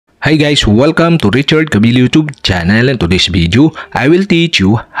Hi guys, welcome to Richard Cabile YouTube channel, and today's video I will teach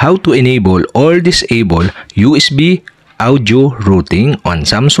you how to enable or disable USB audio routing on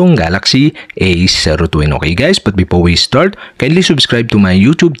Samsung Galaxy A02. Okay guys, but before we start, kindly subscribe to my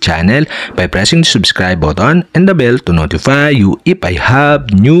YouTube channel by pressing the subscribe button and the bell to notify you if I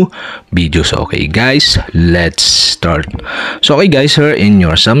have new videos. Okay guys, let's start. So okay guys, here in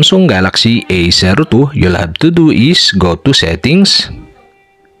your Samsung Galaxy A02, you'll have to do is go to settings.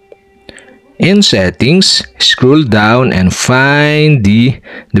 In settings, scroll down and find the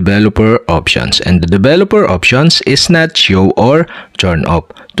developer options, and the developer options is not show or turn off.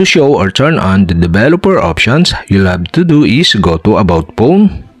 To show or turn on the developer options, you'll have to do is go to about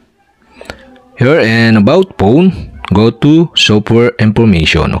phone. Here in about phone, go to software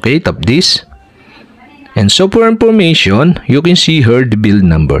information. Okay, tap this. And software information, you can see here the build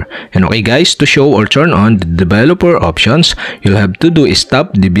number. And okay guys, to show or turn on the developer options, you'll have to do is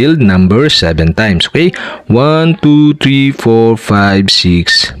tap the build number 7 times. Okay, 1, 2, 3, 4, 5,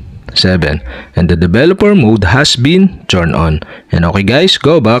 6, 7. And the developer mode has been turned on. And okay guys,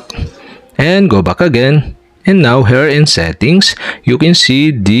 go back and go back again. And now here in settings, you can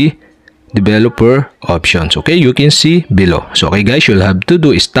see the developer options. Okay, you can see below. So okay guys, you'll have to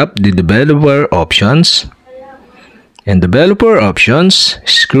do is tap the developer options, and developer options,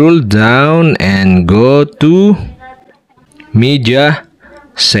 scroll down and go to media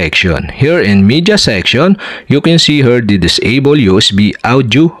section. Here in media section, you can see here the disable USB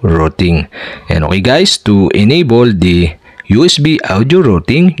audio routing. And okay guys, to enable the USB audio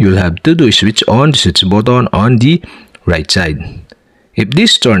routing, you'll have to do is switch on the switch button on the right side. If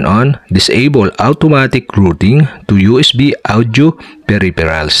this turn on, disable automatic routing to USB audio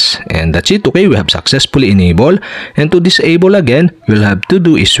peripherals. And that's it. Okay, we have successfully enabled. And to disable again, you'll have to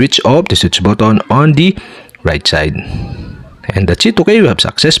do is switch off the switch button on the right side. And that's it. Okay, we have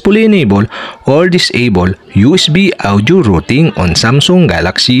successfully enabled or disabled USB audio routing on Samsung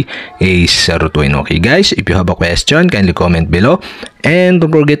Galaxy A02. Okay guys, if you have a question, kindly comment below. And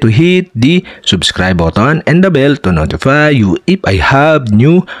don't forget to hit the subscribe button and the bell to notify you if I have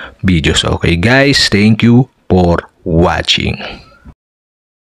new videos. Okay guys, thank you for watching.